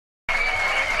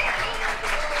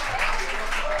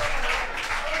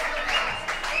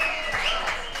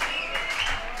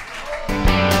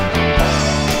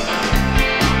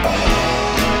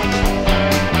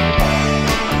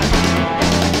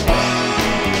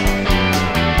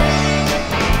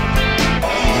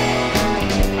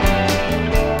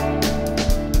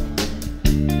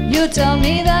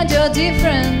about your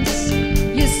difference.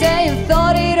 You say you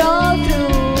thought it all through.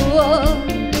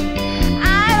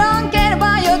 I don't care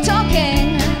about your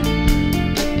talking.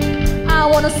 I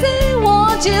wanna see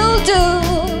what you'll do.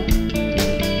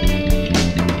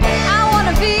 I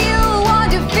wanna feel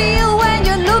what you feel when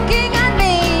you're looking at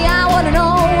me. I wanna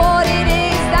know what it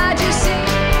is that you see.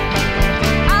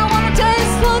 I wanna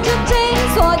taste what you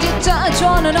taste, what you touch.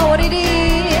 Wanna know what it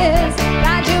is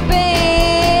that you've been.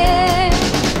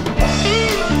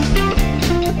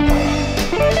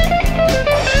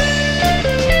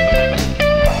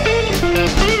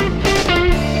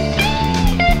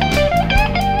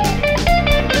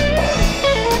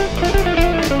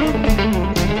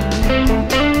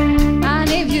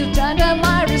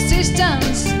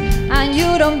 And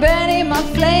you don't burn in my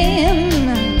flame,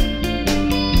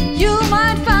 you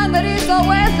might find that it's not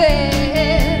worth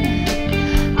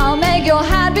it. I'll make your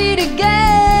heart beat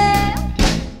again.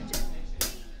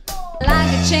 I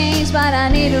like a change, but I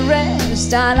need a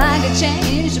rest. I like a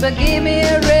change, but give me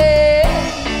a rest.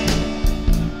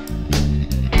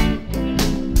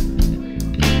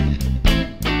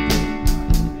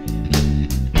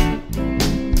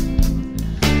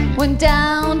 Went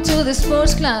down to the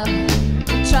sports club,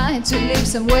 trying to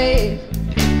lose some weight.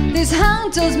 This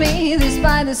hound tells me,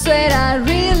 despite the sweat, I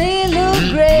really look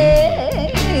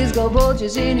great. He's got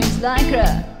bulges in his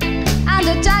lycra and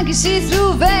a tacky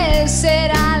see-through vest.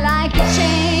 Said I like a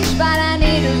change, but I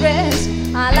need a rest.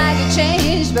 I like a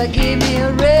change, but give me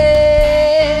a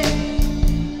rest.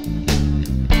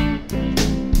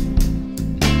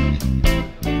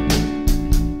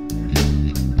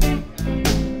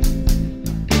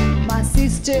 My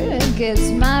sister gets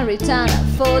married and I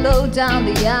follow down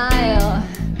the aisle.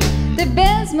 The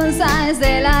best man's eyes,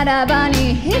 they light up and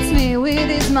he hits me with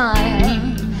his smile.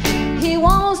 He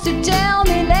wants to tell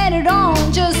me later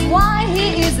on just why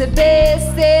he is the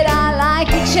best. Said I like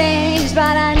a change,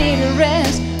 but I need a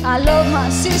rest. I love my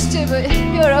sister, but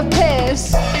you're a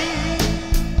pest.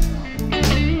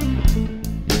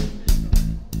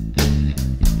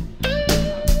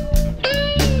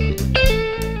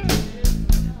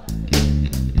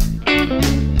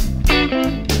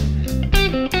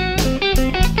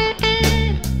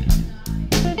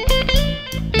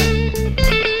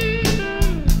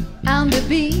 The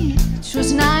beach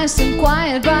was nice and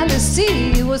quiet, but the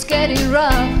sea was getting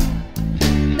rough.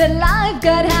 The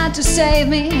lifeguard had to save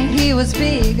me. He was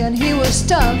big and he was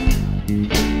tough,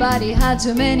 but he had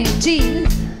too many teeth,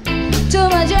 too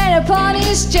much hair upon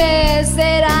his chest.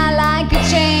 Said I like a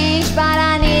change, but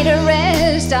I need a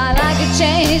rest. I like a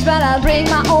change, but I'll bring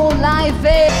my own life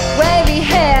in. Wavy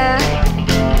hair,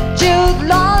 Jude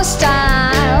lost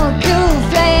style, cool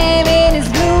flame in his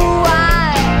blue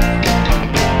eyes.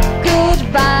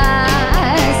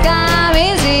 Goodbyes come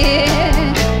easy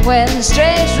when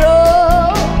straight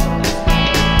roads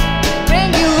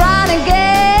bring you round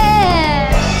again.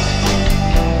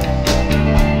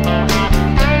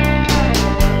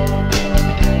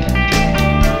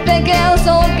 The girls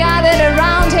all gathered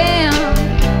around him.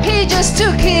 He just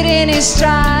took it in his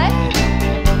stride.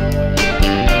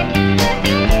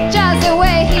 Just the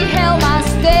way he held my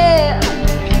step,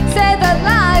 said that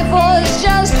life was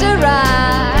just a ride.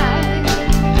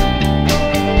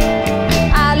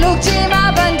 Looked him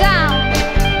up and down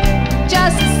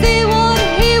just to see what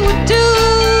he would do.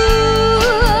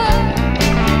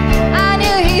 I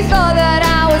knew he thought that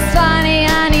I was funny,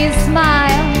 and he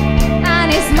smiled,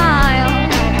 and he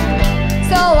smiled.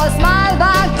 So I smiled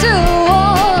back too.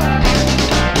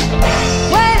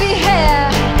 Wavy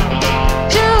hair,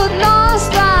 Jude lost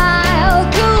style,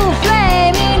 cool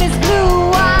flame in his blue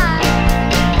eyes.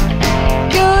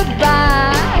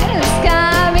 Goodbyes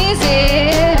come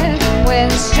easy when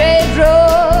straight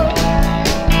road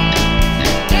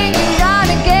bring you round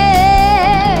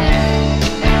again.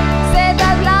 Said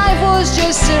that life was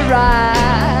just a ride.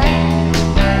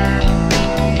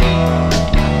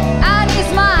 And he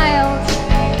smiled,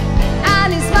 and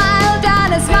he smiled,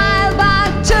 and I smiled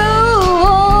back too.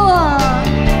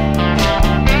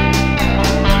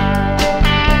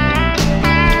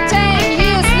 10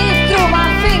 years slipped through my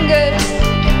fingers,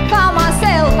 found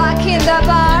myself back in the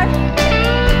bar,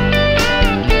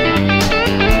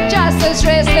 as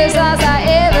restless as I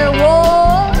ever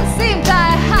was. Seemed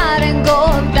I hadn't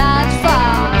gone that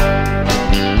far.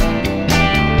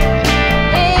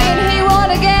 And he won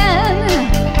again,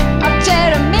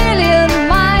 after a million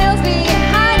miles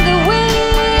behind the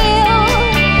wheel.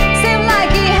 Seemed like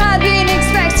he had been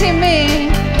expecting me,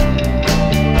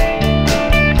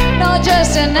 not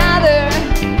just another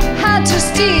had to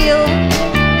steal.